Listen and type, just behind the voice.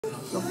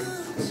Look.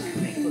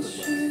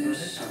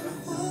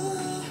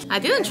 I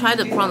didn't try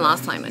the prawn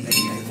last time, I think.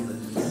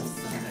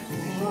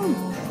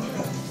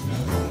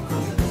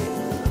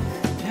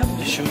 Yeah,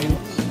 I'll show you.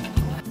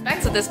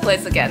 Back to this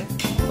place again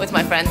with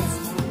my friends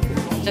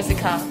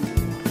Jessica,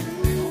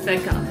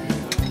 Becca.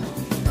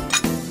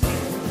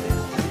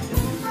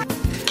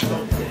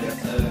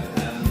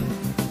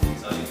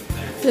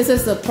 This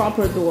is the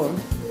proper door,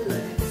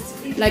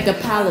 like a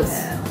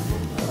palace.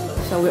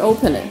 Shall we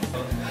open it?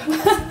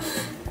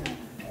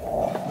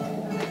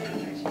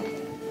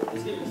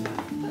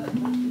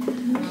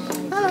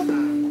 Hello.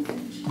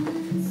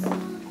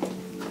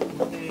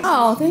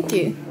 Oh, thank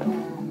you.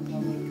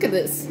 Look at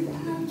this.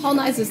 How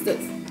nice is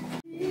this?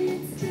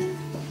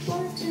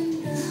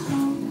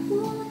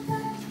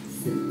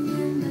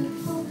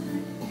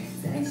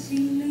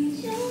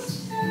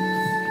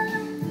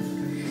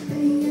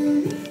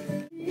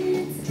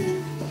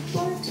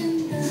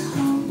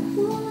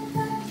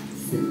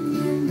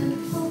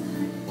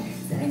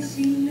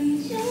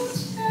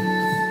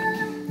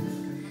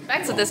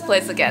 Back to this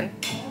place again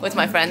with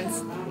my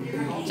friends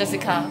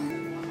Jessica.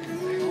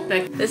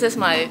 This is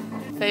my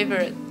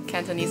favorite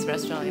Cantonese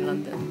restaurant in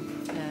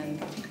London, and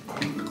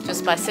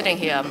just by sitting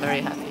here I'm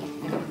very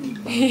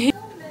happy.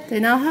 They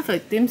now have a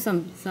dim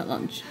sum set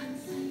lunch.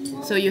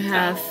 So you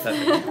have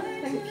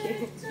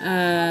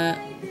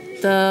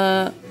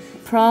the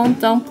prawn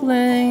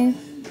dumpling,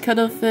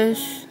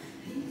 cuttlefish,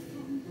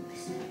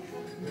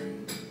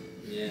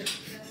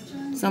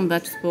 some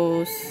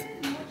vegetables.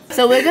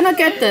 So we're gonna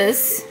get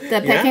this,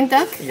 the Peking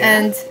duck,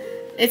 and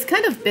it's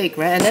kind of big,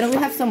 right? And then we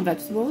have some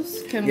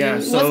vegetables.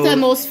 What's the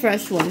most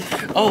fresh one?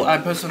 Oh, I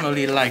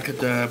personally like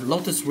the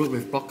lotus root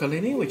with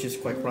broccolini, which is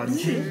quite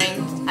crunchy.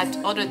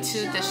 I've ordered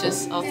 2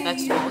 dishes of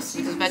vegetables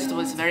because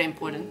vegetable is very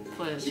important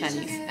for the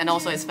Chinese, and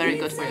also it's very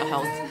good for your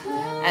health.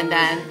 And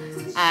then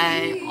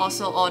I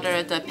also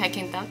ordered the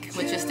Peking duck,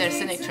 which is their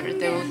signature.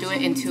 They will do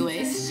it in 2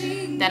 ways.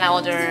 Then I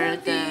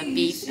ordered the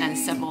beef and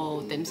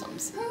several dim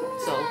sums.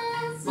 So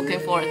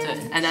looking forward to it.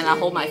 And then I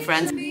hope my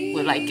friends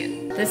will like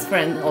it. This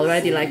friend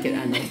already like it,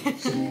 I know.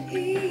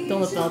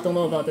 Don't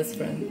know about this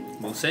friend.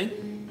 We'll see.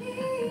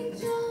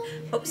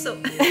 Hope so.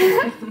 Wow.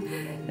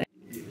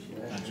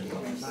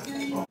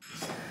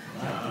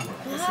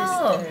 This is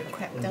the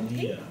crab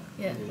dumpling.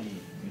 Yeah.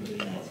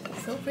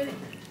 So pretty.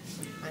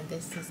 And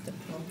this is the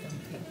prawn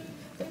dumpling.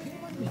 The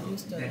pink one we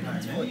used the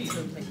hands for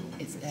to make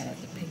it's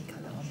the pink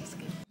color on the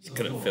skin. Just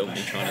couldn't film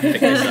me trying to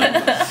pick this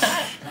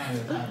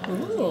up.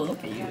 Ooh,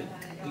 look at you.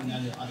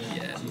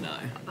 Yeah, no.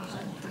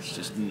 It's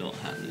just not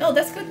happening. Oh,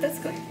 that's good, that's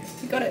good.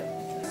 You got it.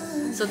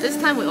 So this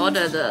time we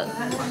ordered the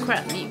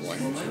crab meat one.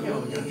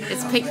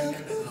 It's pink.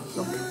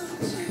 Look.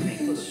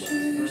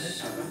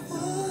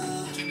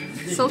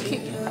 So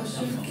cute.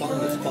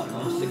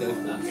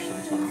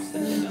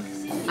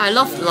 I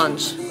love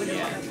lunch.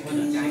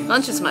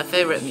 Lunch is my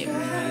favorite meal.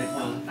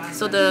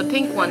 So the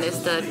pink one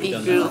is the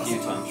beetroot.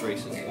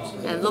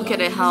 And look at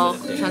it, how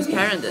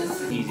transparent it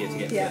is.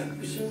 Yeah.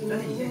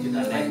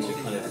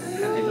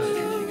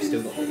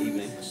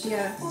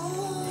 Yeah.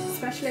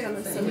 Especially on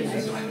the summer.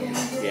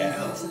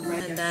 Yeah.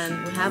 And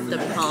then we have the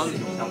prawn.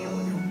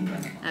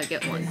 I'll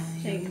get one.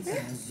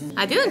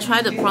 I didn't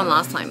try the prawn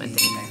last time, I think.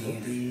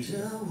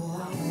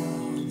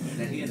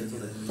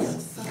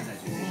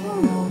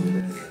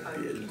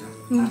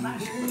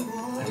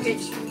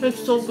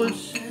 It's so good.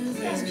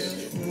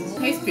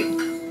 Pastry.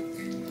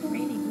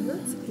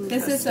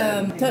 This is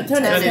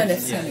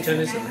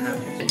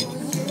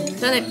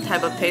turnip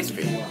type of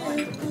pastry.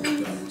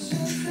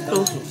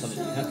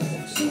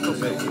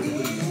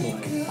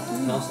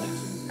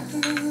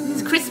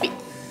 It's crispy.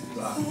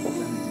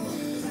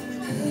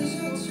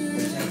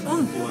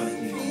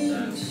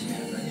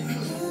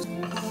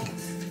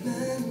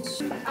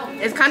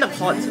 It's kind of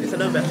hot. It's a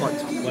little bit hot.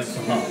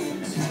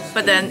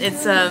 But then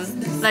it's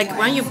like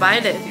when you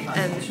bite it,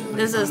 and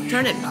this is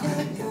turnip.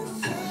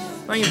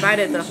 When you bite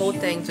it, the whole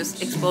thing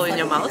just explodes in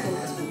your mouth.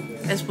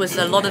 It's with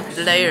a lot of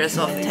layers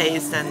of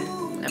taste and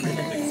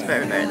everything. It's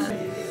very, very nice.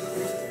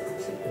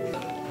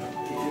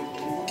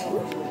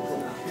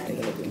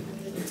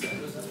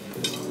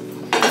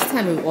 This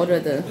time we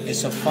ordered the...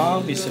 It's a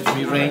farm, it's a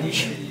free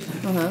range.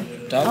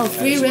 Duck. Oh,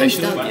 free range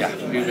duck. Yeah,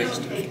 free range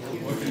duck.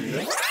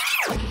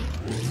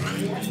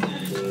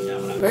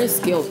 Very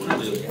skilled.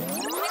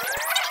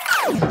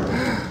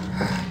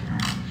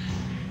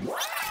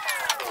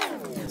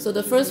 So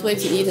the first way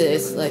to eat it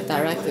is like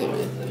directly,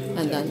 right?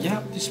 And then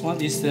this one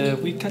is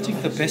we're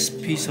cutting the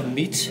best piece of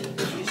meat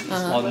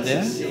on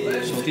there.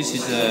 So this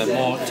is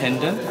more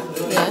tender.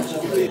 Yeah.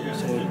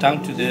 So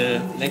down to the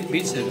leg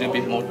bits a little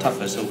bit more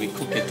tougher. So we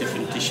cook at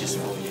different dishes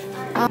for you.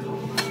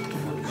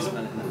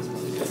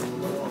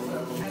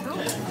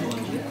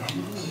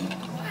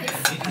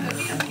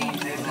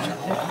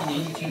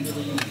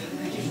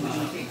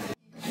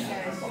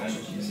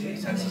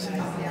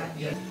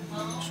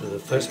 So the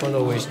first one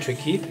always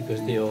tricky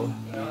because they all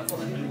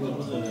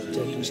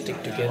tend to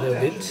stick together a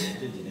bit.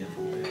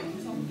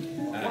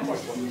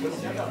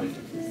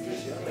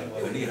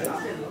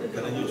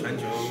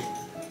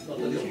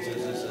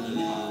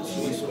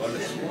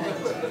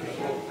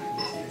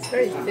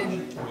 very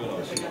thin.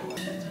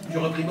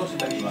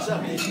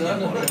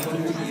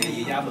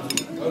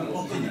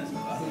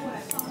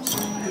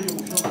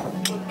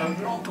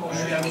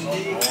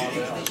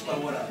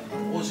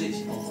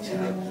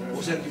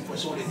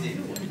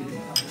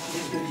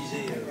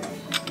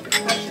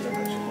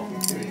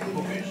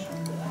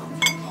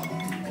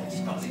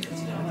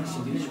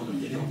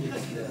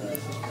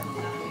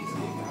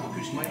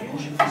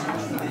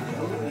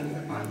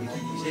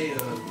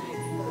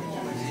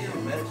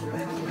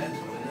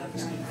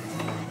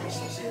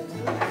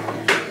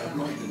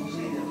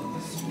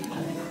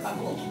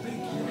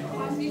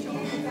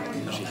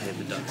 Actually hear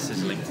the duck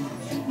sizzling.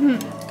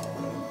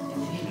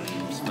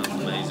 Smells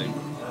amazing.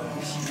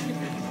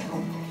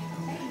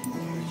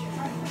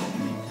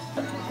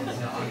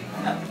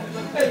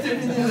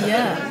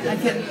 Yeah, I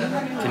can.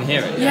 Can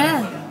hear it?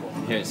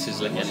 Yeah. Hear it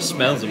sizzling. Yeah, it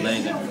smells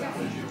amazing.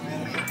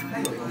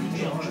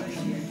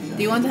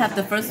 Do you want to have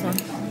the first one?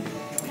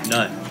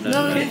 No,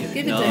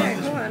 Give it to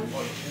her. Go on.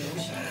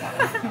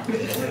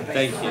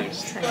 Thank you.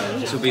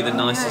 This will be the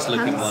nicest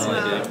looking one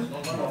I do.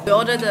 We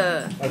ordered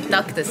the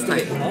duck this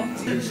time.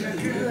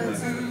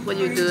 What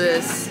you do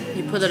is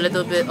you put a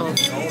little bit of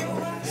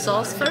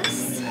sauce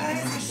first,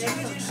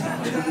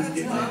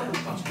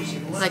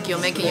 like you're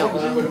making your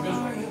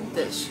own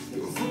dish.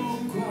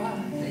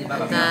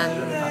 And then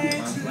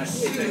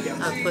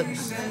I put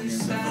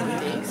these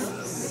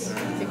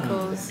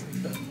pickles.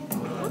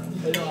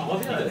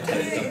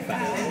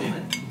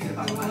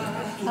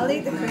 I'll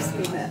eat the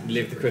crispy bit.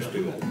 Leave the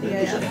crispy one.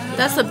 Yeah.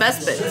 That's the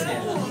best bit.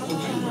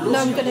 No,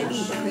 I'm gonna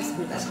eat the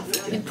crispy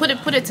bit. You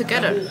put it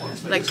together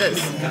like this,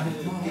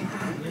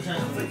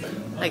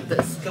 like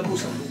this.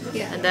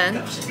 Yeah.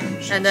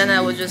 And then I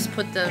will just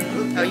put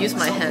them. I'll use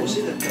my hand.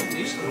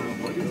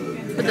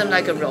 Put them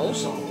like a roll.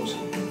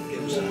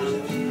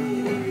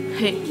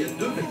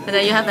 And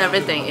then you have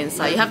everything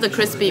inside. You have the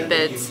crispy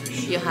bits.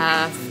 You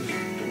have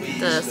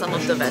some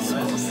of the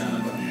vegetables.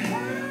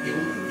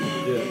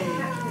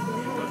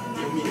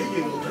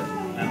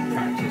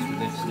 Practice with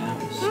this now.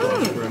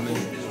 For a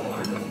minute.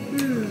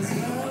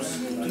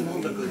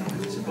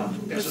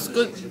 It's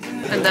good.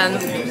 And then,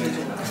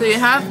 so you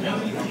have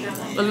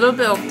a little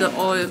bit of the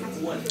oil,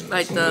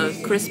 like the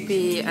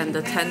crispy and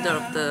the tender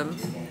of the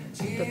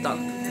duck,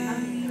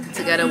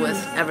 together with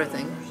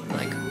everything,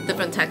 like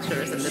different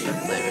textures and different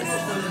flavors.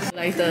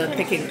 Like the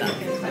Peking duck.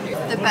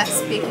 The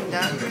best Peking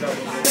duck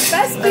The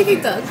best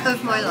Peking duck.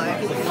 of my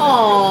life.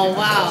 Oh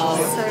wow!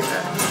 So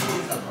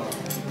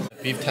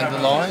good. Beef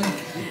tenderloin,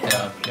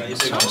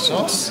 soy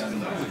sauce.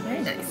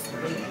 Very nice.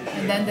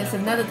 And then there's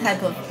another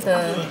type of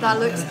the That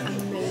looks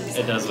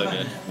amazing. It does look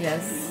good.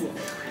 yes,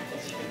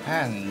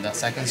 And the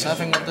second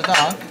serving of the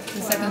duck.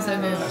 the second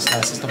serving.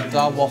 This is the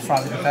duck wall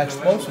fried with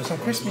vegetables with some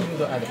crispy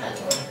noodle at the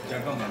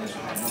bottom.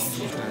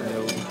 And there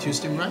will be 2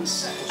 steamed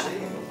rice.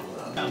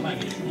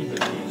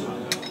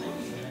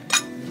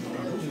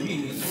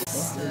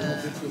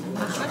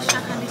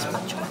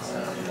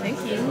 Thank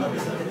you.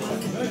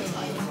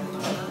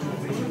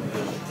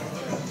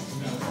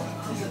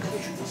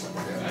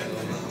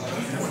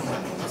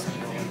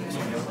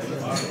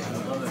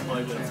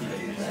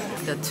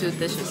 The 2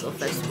 dishes of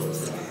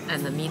vegetables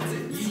and the meat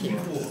is here.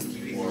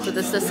 So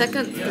this is the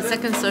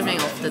second serving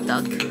of the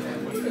duck,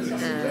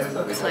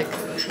 and it's like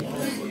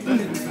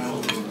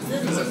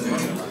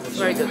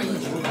very good.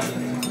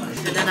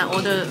 And then I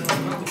ordered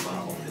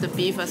the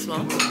beef as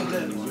well.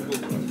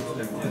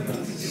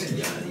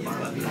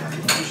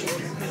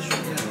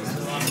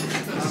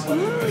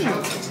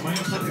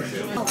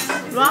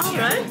 Wow,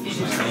 right?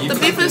 The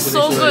beef is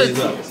so good.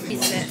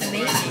 Is it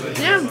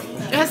amazing? Yeah,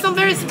 it has some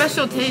very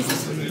special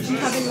taste.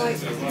 Having like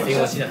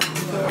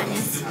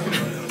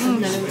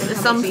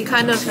It's some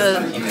kind of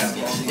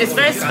it's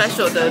very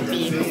special, the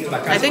beef.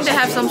 I think they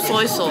have some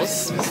soy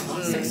sauce,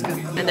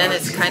 and then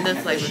it's kind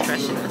of like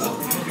refreshing as well.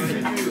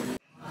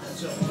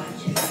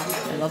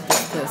 I love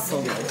this place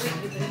so much.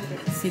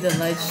 See the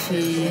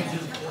lychee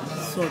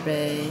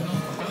sorbet,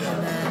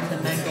 and then the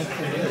mango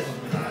pudding.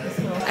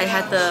 I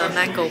had the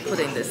mango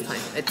pudding this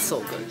time. It's so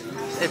good.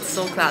 It's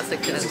so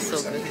classic and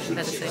so good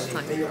at the same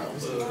time. You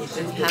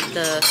have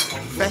the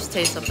fresh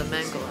taste of the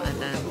mango and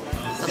then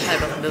some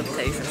type of milk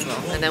taste as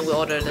well. And then we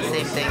ordered the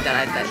same thing that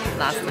I did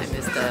last time,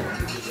 is the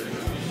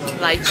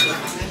lychee.